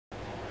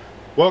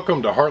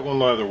Welcome to Heartland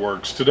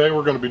Leatherworks. Today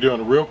we're going to be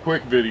doing a real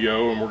quick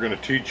video and we're going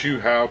to teach you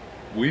how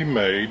we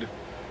made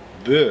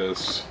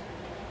this.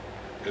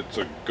 It's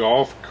a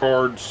golf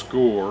card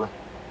score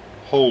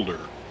holder.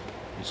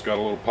 It's got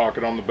a little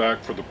pocket on the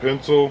back for the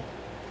pencil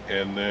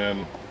and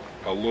then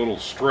a little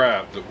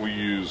strap that we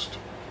used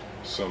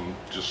some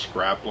just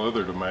scrap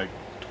leather to make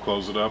to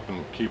close it up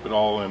and keep it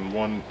all in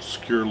one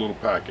secure little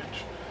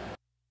package.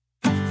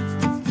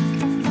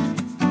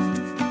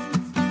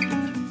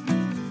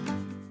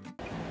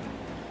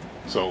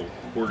 So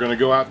we're going to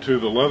go out to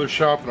the leather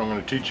shop and I'm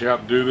going to teach you how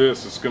to do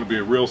this. It's going to be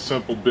a real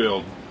simple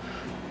build.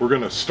 We're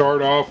going to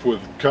start off with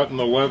cutting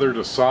the leather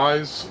to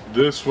size.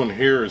 This one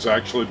here has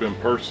actually been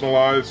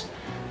personalized.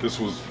 This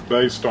was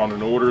based on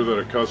an order that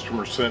a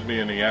customer sent me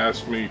and he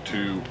asked me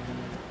to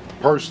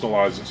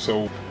personalize it.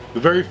 So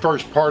the very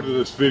first part of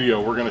this video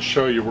we're going to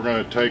show you, we're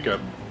going to take a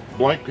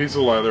blank piece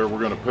of leather, we're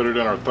going to put it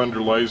in our Thunder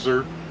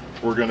laser.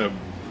 We're going to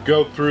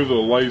go through the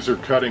laser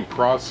cutting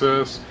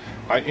process.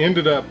 I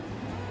ended up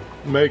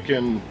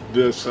making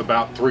this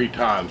about 3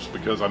 times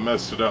because I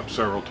messed it up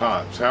several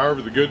times.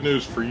 However, the good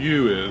news for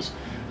you is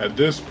at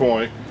this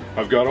point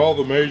I've got all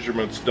the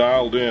measurements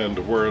dialed in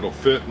to where it'll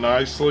fit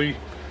nicely,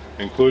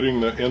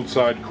 including the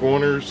inside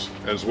corners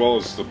as well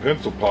as the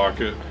pencil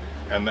pocket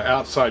and the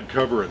outside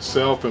cover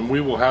itself, and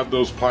we will have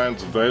those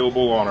plans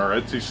available on our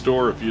Etsy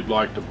store if you'd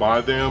like to buy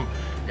them,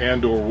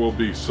 and or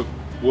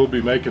we'll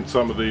be making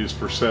some of these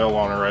for sale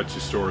on our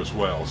Etsy store as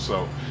well.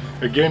 So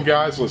again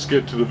guys, let's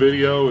get to the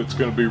video. It's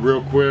going to be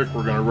real quick.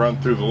 We're going to run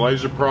through the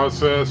laser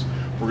process.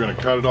 We're going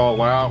to cut it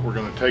all out. We're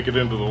going to take it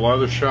into the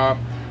leather shop.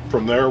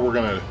 From there we're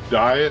going to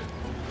dye it,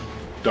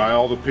 dye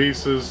all the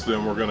pieces,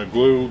 then we're going to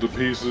glue the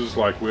pieces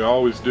like we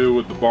always do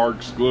with the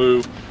Barks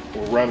glue.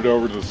 We'll run it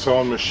over to the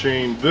sewing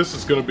machine. This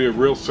is going to be a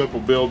real simple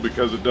build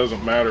because it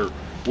doesn't matter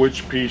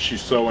which piece you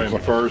sew in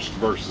first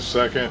versus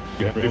second.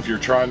 If you're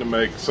trying to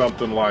make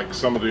something like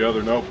some of the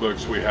other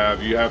notebooks we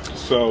have, you have to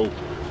sew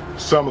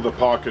some of the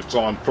pockets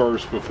on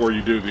first before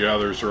you do the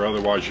others, or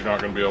otherwise you're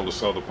not going to be able to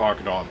sew the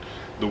pocket on.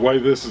 The way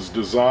this is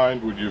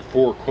designed, we do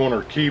 4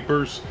 corner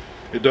keepers.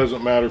 It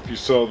doesn't matter if you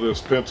sew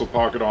this pencil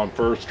pocket on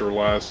first or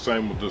last.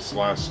 Same with this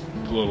last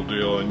little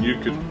deal, and you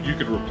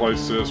could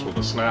replace this with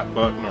a snap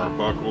button or a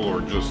buckle,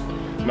 or just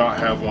not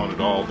have one at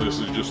all. This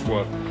is just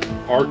what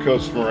our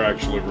customer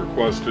actually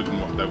requested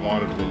and what they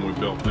wanted when we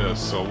built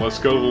this. So let's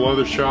go to the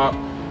leather shop.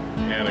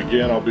 And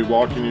again, I'll be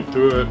walking you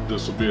through it.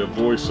 This will be a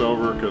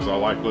voiceover because I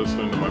like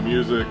listening to my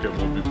music, and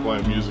we'll be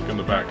playing music in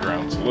the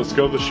background. So let's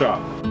go to the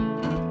shop.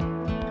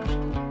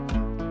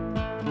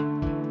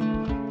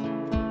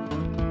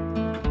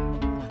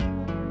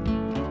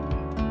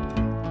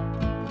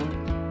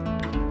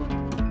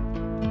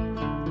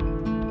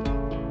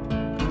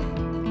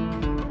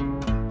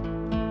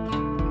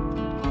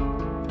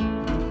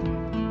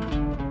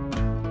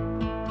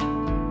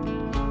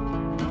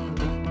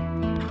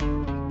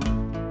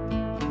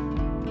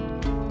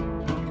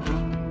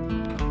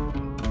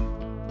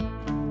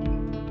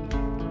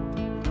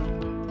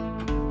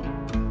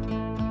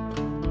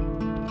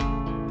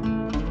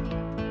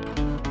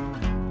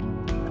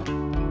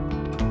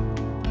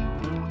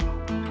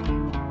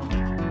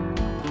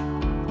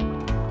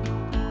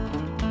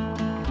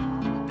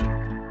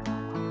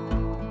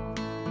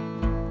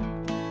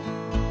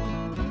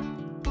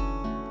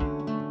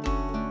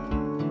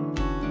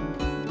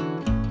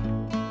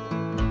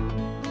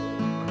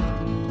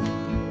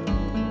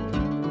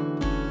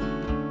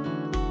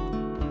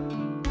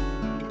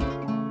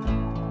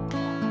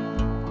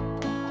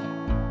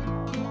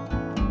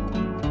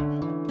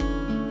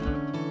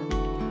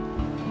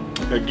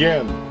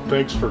 Again,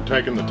 thanks for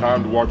taking the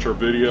time to watch our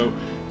video.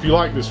 If you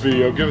like this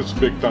video, give us a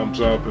big thumbs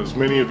up. As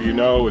many of you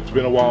know, it's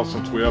been a while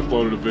since we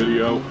uploaded a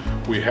video.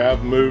 We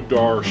have moved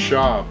our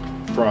shop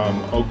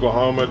from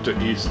Oklahoma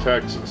to East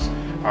Texas.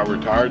 I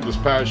retired this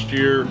past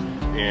year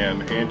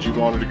and Angie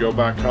wanted to go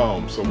back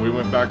home, so we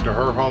went back to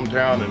her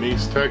hometown in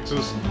East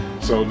Texas.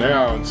 So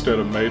now instead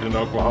of made in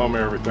Oklahoma,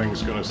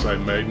 everything's going to say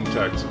made in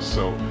Texas.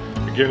 So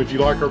again, if you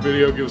like our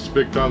video, give us a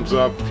big thumbs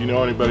up. If you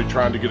know anybody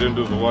trying to get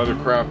into the leather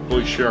craft,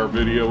 please share our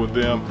video with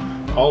them.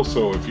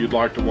 Also, if you'd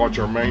like to watch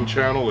our main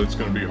channel, it's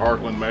going to be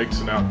Heartland Makes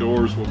and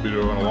Outdoors. We'll be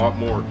doing a lot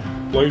more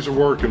laser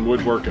work and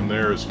woodworking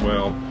there as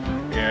well.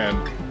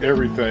 And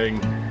everything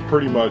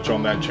pretty much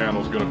on that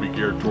channel is going to be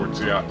geared towards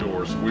the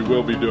outdoors. We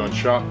will be doing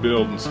shop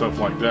build and stuff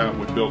like that.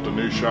 We built a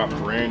new shop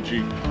for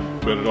Angie,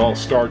 but it all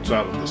starts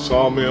out of the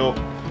sawmill.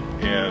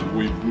 And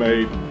we've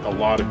made a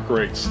lot of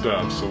great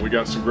stuff, so we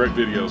got some great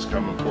videos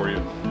coming for you.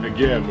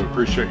 Again, we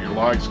appreciate your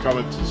likes,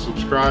 comments, and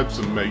subscribes,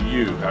 and may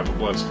you have a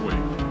blessed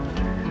week.